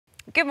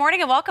Good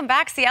morning and welcome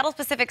back. Seattle's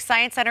Pacific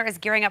Science Center is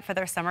gearing up for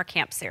their summer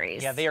camp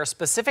series. Yeah, they are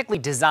specifically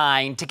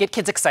designed to get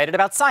kids excited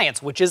about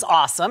science, which is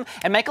awesome,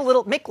 and make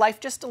life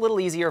just a little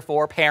easier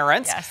for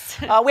parents.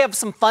 Yes. We have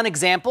some fun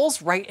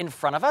examples right in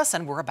front of us,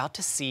 and we're about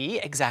to see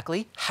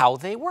exactly how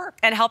they work.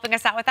 And helping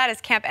us out with that is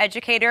camp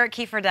educator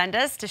Kiefer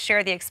Dundas to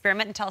share the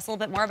experiment and tell us a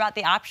little bit more about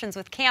the options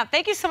with camp.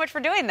 Thank you so much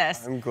for doing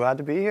this. I'm glad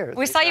to be here.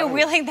 We saw you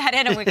wheeling that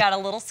in and we got a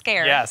little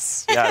scared.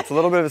 Yes. Yeah, it's a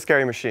little bit of a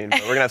scary machine,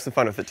 but we're going to have some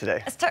fun with it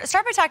today.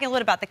 Start by talking a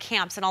little about the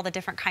camps and all the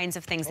different kinds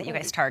of things that you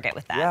guys target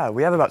with that. Yeah,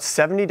 we have about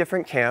 70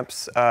 different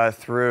camps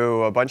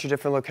through a bunch of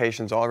different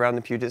locations all around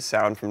the Puget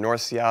Sound, from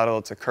North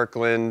Seattle to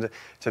Kirkland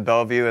to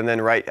Bellevue, and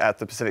then right at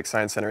the Pacific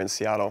Science Center in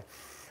Seattle.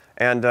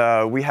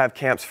 And we have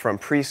camps from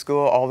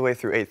preschool all the way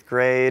through 8th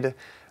grade.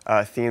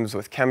 Themes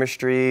with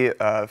chemistry,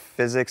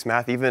 physics,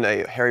 math, even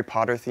a Harry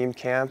Potter themed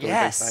camp. Yes. We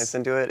bring science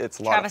into it. It's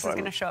a lot of Travis fun. is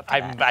going to show up to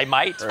that. I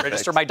might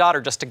register my daughter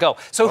just to go.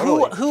 So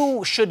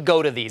who should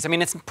go to these? I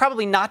mean, it's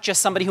probably not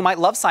just somebody who might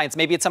love science.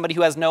 Maybe it's somebody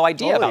who has no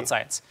idea about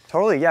science.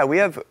 Totally,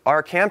 yeah.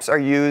 Our camps are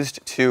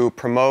used to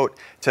promote,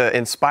 to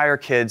inspire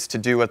kids to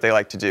do what they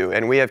like to do.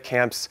 And we have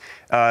camps,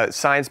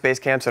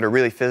 science-based camps that are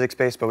really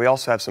physics-based, but we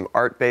also have some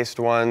art-based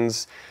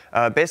ones.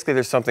 Basically,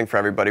 there's something for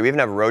everybody. We even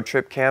have road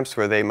trip camps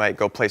where they might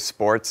go play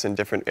sports in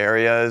different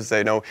areas.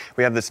 They know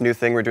we have this new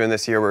thing we're doing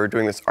this year where we're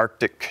doing this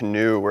Arctic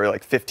canoe where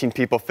like 15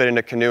 people fit in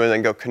a canoe and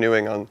then go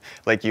canoeing on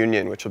Lake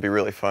Union, which will be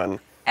really fun.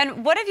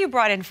 And what have you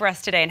brought in for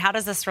us today, and how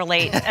does this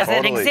relate as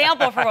an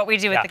example for what we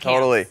do with the camps?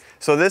 Totally.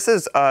 So this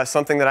is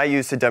something that I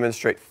use to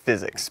demonstrate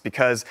physics,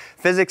 because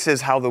physics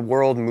is how the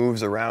world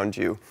moves around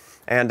you.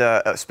 And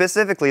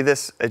specifically,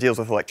 this deals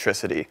with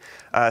electricity.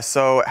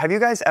 So have you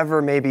guys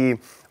ever maybe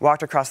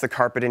walked across the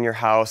carpet in your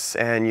house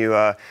and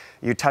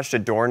you touched a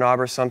doorknob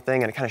or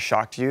something and it kind of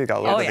shocked you? You got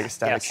a little bit of a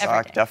static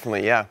shock?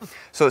 Definitely, yeah.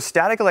 So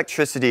static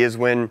electricity is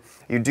when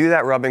you do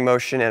that rubbing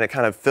motion and it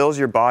kind of fills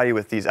your body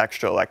with these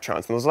extra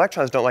electrons. And those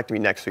electrons don't like to be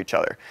next to each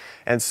other.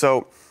 And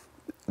so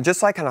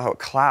just like kind of how a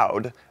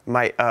cloud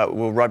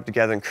will rub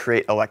together and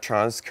create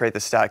electrons, create the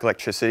static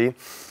electricity,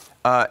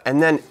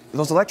 and then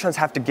those electrons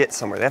have to get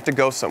somewhere. They have to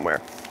go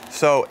somewhere.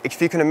 So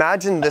if you can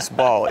imagine this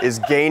ball is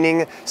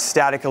gaining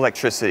static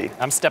electricity.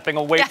 I'm stepping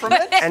away from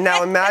it. And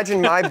now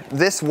imagine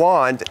this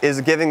wand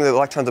is giving the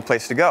electrons a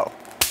place to go.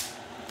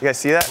 You guys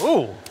see that?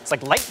 Ooh, it's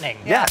like lightning.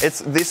 Yeah,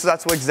 that's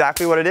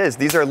exactly what it is.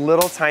 These are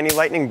little tiny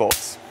lightning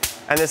bolts.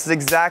 And this is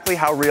exactly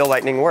how real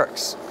lightning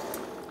works.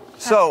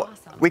 So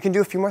we can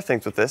do a few more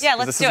things with this. Yeah, let's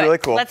do it. This is really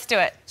cool. Let's do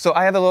it. So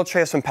I have a little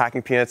tray of some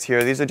packing peanuts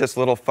here. These are just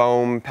little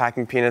foam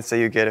packing peanuts that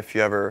you get if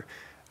you ever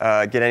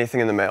get anything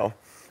in the mail.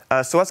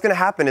 So what's going to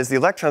happen is the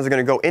electrons are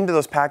going to go into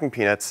those packing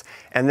peanuts,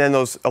 and then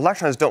those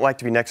electrons don't like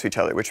to be next to each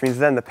other, which means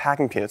then the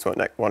packing peanuts won't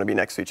want to be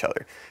next to each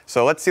other.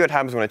 So let's see what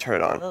happens when I turn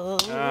it on. All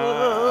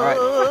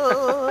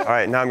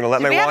right, now I'm going to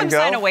let my wand go. Did we have him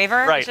sign a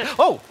waiver? Right.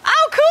 Oh,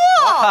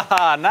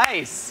 cool!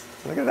 nice.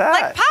 Look at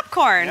that. Like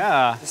popcorn.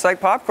 Yeah. Just like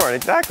popcorn,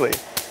 exactly.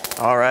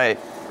 All right.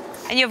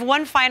 And you have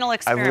one final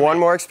experiment. I have one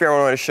more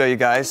experiment I want to show you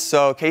guys.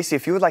 So, Casey,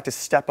 if you would like to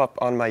step up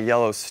on my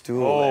yellow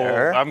stool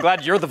there. I'm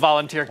glad you're the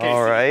volunteer, Casey.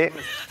 All right.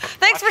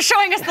 Thanks for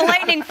showing us the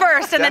lightning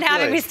first and then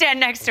having me stand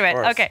next to it.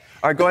 Okay.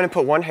 All right, go ahead and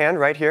put one hand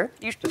right here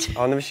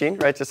on the machine,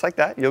 right, just like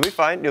that. You'll be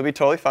fine. You'll be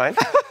totally fine.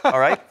 All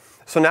right.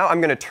 So now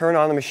I'm going to turn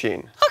on the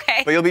machine.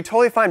 Okay. But you'll be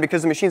totally fine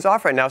because the machine's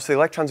off right now, so the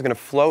electrons are going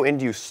to flow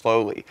into you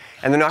slowly.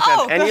 And they're not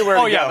going to have anywhere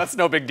to go. Oh, yeah, that's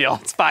no big deal.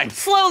 It's fine.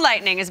 Slow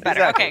lightning is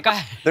better. Exactly. Okay, go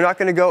ahead. They're not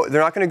going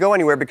to go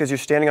anywhere because you're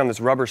standing on this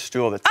rubber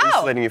stool that's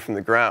insulating you from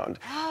the ground.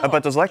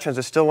 But those electrons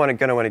are still going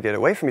to want to get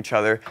away from each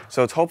other,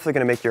 so it's hopefully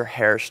going to make your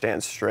hair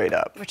stand straight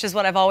up. Which is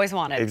what I've always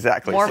wanted.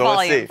 Exactly. More So let's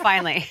volume, see.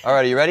 finally. All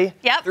right, are you ready?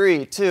 Yep.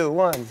 3, 2,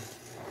 1.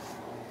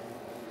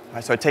 All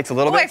right, so it takes a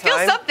little bit of time. I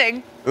feel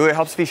something. Ooh, it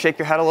helps if you shake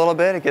your head a little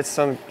bit. It gets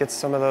some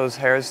of those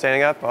hairs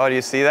standing up. Oh, do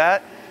you see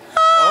that?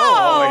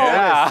 Oh,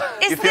 my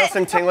goodness. You feel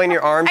some tingling in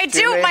your arms I too,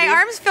 do. maybe? My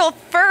arms feel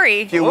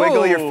furry. If you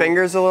wiggle your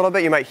fingers a little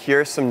bit, you might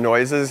hear some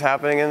noises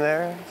happening in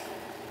there.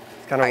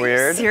 It's kind of weird.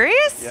 Are you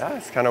serious? Yeah,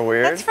 it's kind of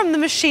weird. That's from the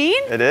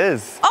machine? It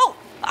is. Oh!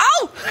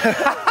 Oh! Did you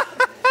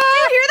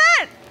hear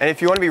that? And if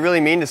you want to be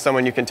really mean to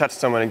someone, you can touch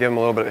someone and give them a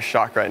little bit of a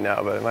shock right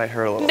now, but it might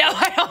hurt a little. No,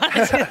 I don't want to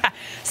do that.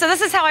 So this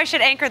is how I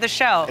should anchor the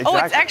show. Exactly.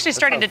 Oh, it's actually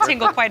starting to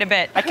tingle quite a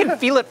bit. I can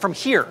feel it from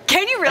here.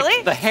 Can you really?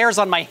 Like the hairs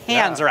on my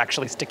hands are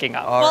actually sticking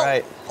up. All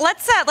right.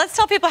 Let's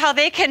tell people how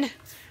they can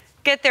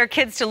get their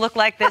kids to look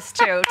like this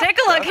too. Take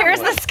a look. Here's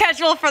the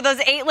schedule for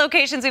those 8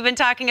 locations we've been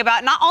talking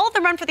about. Not all of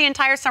them run for the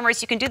entire summer,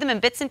 so you can do them in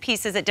bits and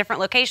pieces at different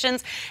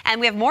locations. And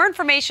we have more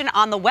information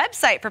on the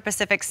website for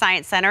Pacific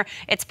Science Center.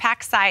 It's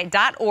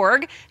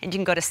pacsci.org, and you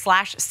can go to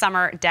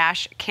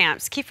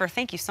 /summer-camps. Kiefer,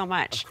 thank you so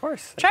much. Of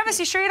course. Travis,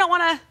 you sure you don't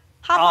want to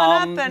hop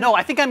on up? No,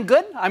 I think I'm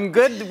good. I'm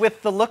good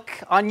with the look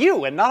on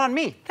you and not on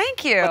me.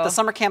 Thank you. But the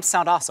summer camps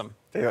sound awesome.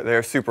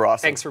 They're super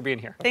awesome. Thanks for being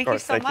here. Thank you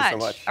so much. Thank you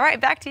so much. All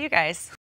right, back to you guys.